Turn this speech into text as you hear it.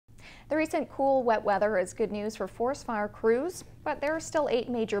The recent cool, wet weather is good news for forest fire crews, but there are still 8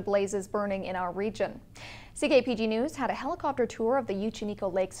 major blazes burning in our region. CKPG News had a helicopter tour of the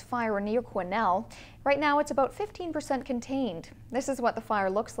Euchiniko Lakes fire near Quesnel. Right now it's about 15% contained. This is what the fire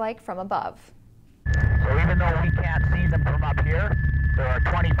looks like from above. So even though we can't see them from up here, there are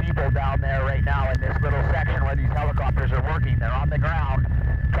 20 people down there right now in this little section where these helicopters are working. They're on the ground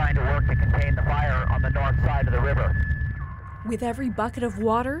trying to work to contain the fire on the north side of the river. With every bucket of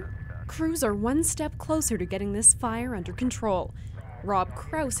water, crews are one step closer to getting this fire under control. Rob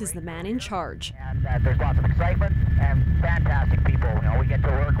Krause is the man in charge. And there's lots of excitement and fantastic people. You know, we get to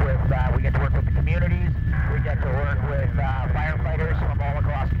work with the communities. We get to work with firefighters from all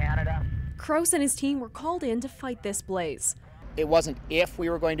across Canada. Krause and his team were called in to fight this blaze. It wasn't if we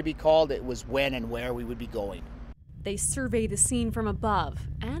were going to be called, it was when and where we would be going. They survey the scene from above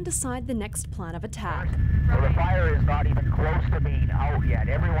and decide the next plan of attack. So the fire is not even close to being out yet.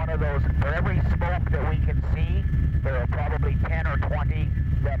 Every one of those, for every smoke that we can see, there are probably 10 or 20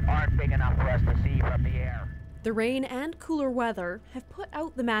 that aren't big enough for us to see from the air. The rain and cooler weather have put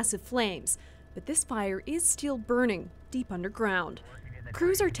out the massive flames, but this fire is still burning deep underground.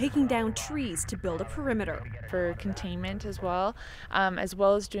 Crews are taking down trees to build a perimeter. For containment as well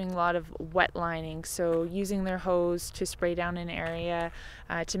as doing a lot of wet lining, so using their hose to spray down an area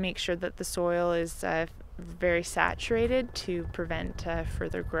to make sure that the soil is very saturated to prevent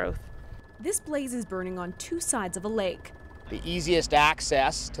further growth. This blaze is burning on 2 sides of a lake. The easiest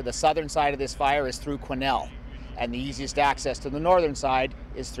access to the southern side of this fire is through Quesnel, and the easiest access to the northern side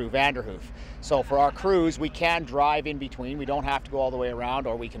is through Vanderhoof. So for our crews, we can drive in between. We don't have to go all the way around,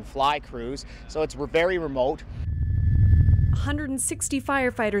 or we can fly crews. So it's very remote. 160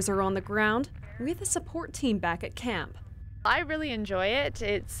 firefighters are on the ground with a support team back at camp. I really enjoy it.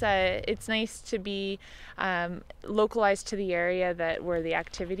 It's nice to be localized to the area where the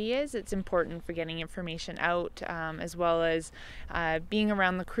activity is. It's important for getting information out, as well as being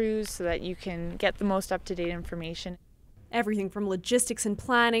around the crews so that you can get the most up-to-date information. Everything from logistics and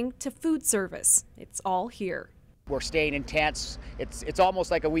planning to food service, it's all here. We're staying in tents. It's almost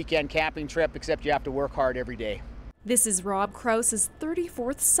like a weekend camping trip, except you have to work hard every day. This is Rob Krause's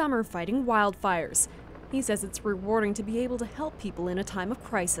 34th summer fighting wildfires. He says it's rewarding to be able to help people in a time of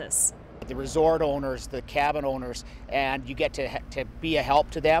crisis. The resort owners, the cabin owners, and you get to be a help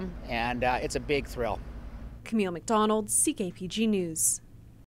to them, and it's a big thrill. Camille McDonald, CKPG News.